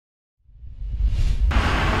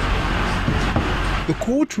The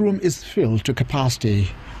courtroom is filled to capacity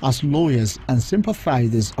as lawyers and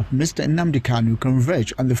sympathizers of Mr. Nnamdi Kanu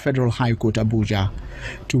converge on the Federal High Court Abuja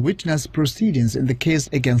to witness proceedings in the case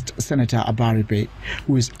against Senator Abaribe,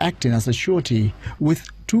 who is acting as a surety with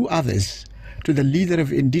two others to the leader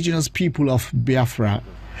of indigenous people of Biafra,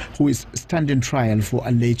 who is standing trial for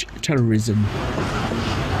alleged terrorism.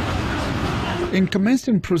 In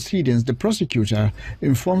commencing proceedings, the prosecutor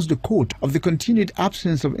informs the court of the continued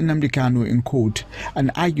absence of Nnamdi Kanu in court and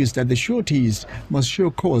argues that the sureties must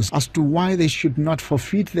show cause as to why they should not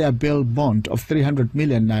forfeit their bail bond of 300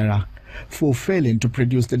 million naira for failing to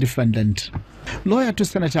produce the defendant. Lawyer to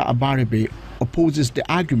Senator Abaribe opposes the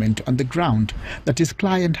argument on the ground that his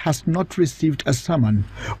client has not received a summon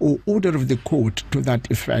or order of the court to that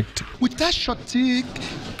effect. With that shorty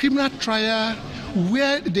criminal trial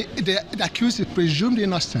where the accused is presumed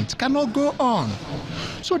innocent cannot go on.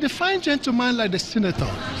 So the fine gentleman like the senator,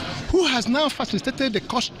 who has now facilitated the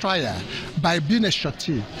court trial by being a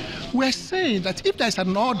shorty, we're saying that if there's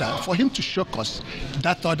an order for him to show cause,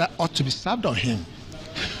 that order ought to be served on him.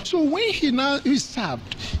 So when he now is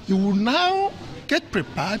served, he will now get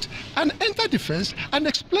prepared and enter defense and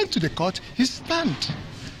explain to the court his stand.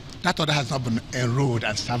 That order has not been enrolled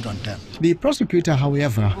and served on them. The prosecutor,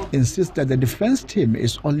 however, insists that the defense team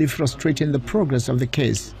is only frustrating the progress of the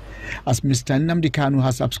case, as Mr. Nnamdi Kanu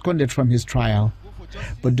has absconded from his trial.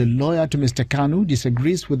 But the lawyer to Mr. Kanu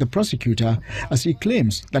disagrees with the prosecutor as he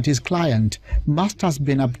claims that his client must have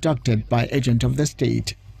been abducted by agent of the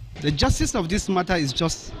state. The justice of this matter is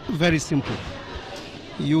just very simple.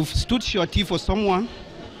 You've stood surety for someone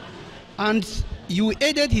and you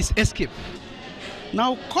aided his escape.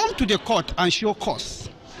 Now come to the court and show cause.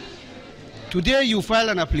 Today you file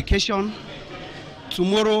an application.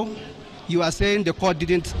 Tomorrow you are saying the court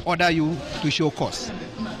didn't order you to show cause.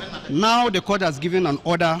 Now the court has given an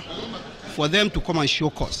order for them to come and show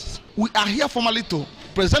cause. We are here formally to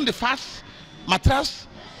present the facts, matters,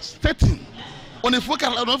 stating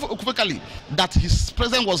unequivocally that his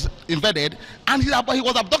presence was invaded and he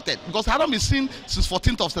was abducted because he hadn't been seen since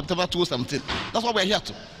 14th of September 2017. That's what we're here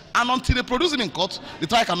to. And until they produce him in court, the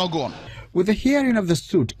trial cannot go on. With the hearing of the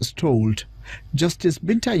suit stalled, Justice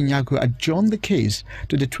Binta Inyako adjourned the case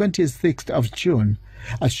to the 26th of June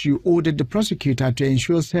as she ordered the prosecutor to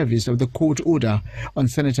ensure service of the court order on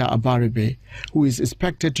Senator Abaribe, who is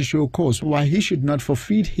expected to show cause why he should not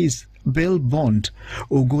forfeit his bail bond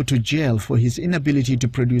or go to jail for his inability to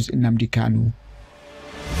produce Nnamdi Kanu.